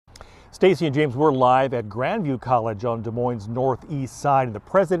Stacy and James, we're live at Grandview College on Des Moines' northeast side. And the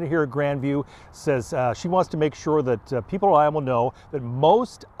president here at Grandview says she wants to make sure that people in Iowa know that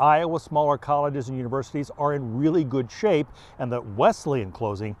most Iowa smaller colleges and universities are in really good shape and that Wesleyan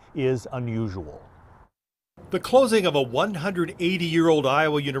closing is unusual. The closing of a 180-year-old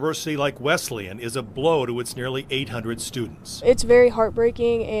Iowa university like Wesleyan is a blow to its nearly 800 students. It's very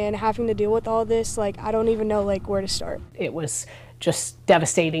heartbreaking, and having to deal with all this, I don't even know where to start. It was just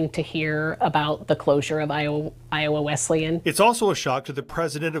devastating to hear about the closure of Iowa Wesleyan. It's also a shock to the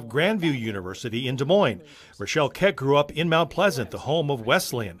president of Grandview University in Des Moines. Rochelle Keck grew up in Mount Pleasant, the home of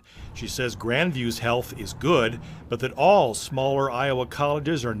Wesleyan. She says Grandview's health is good, but that all smaller Iowa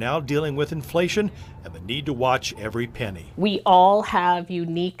colleges are now dealing with inflation and the need to watch every penny. We all have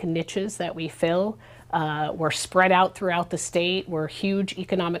unique niches that we fill. We're spread out throughout the state. We're huge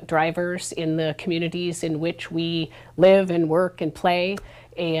economic drivers in the communities in which we live and work and play,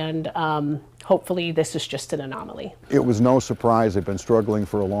 and hopefully this is just an anomaly. It was no surprise. They've been struggling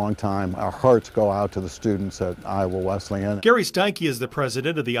for a long time. Our hearts go out to the students at Iowa Wesleyan. Gary Steinke is the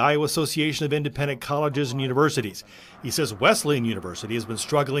president of the Iowa Association of Independent Colleges and Universities. He says Wesleyan University has been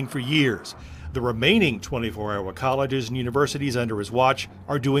struggling for years. The remaining 24 Iowa colleges and universities under his watch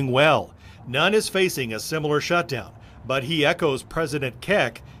are doing well. None is facing a similar shutdown, but he echoes President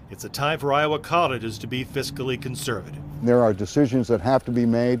Keck. It's a time for Iowa colleges to be fiscally conservative. There are decisions that have to be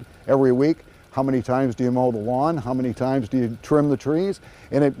made every week. How many times do you mow the lawn? How many times do you trim the trees?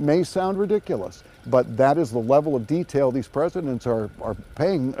 And it may sound ridiculous, but that is the level of detail these presidents are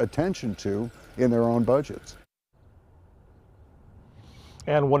paying attention to in their own budgets.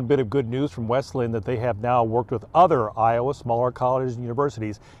 And one bit of good news from Wesleyan that they have now worked with other Iowa smaller colleges and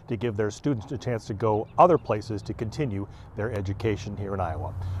universities to give their students a chance to go other places to continue their education here in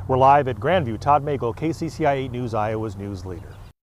Iowa. We're live at Grandview. Todd Magel, KCCI 8 News, Iowa's news leader.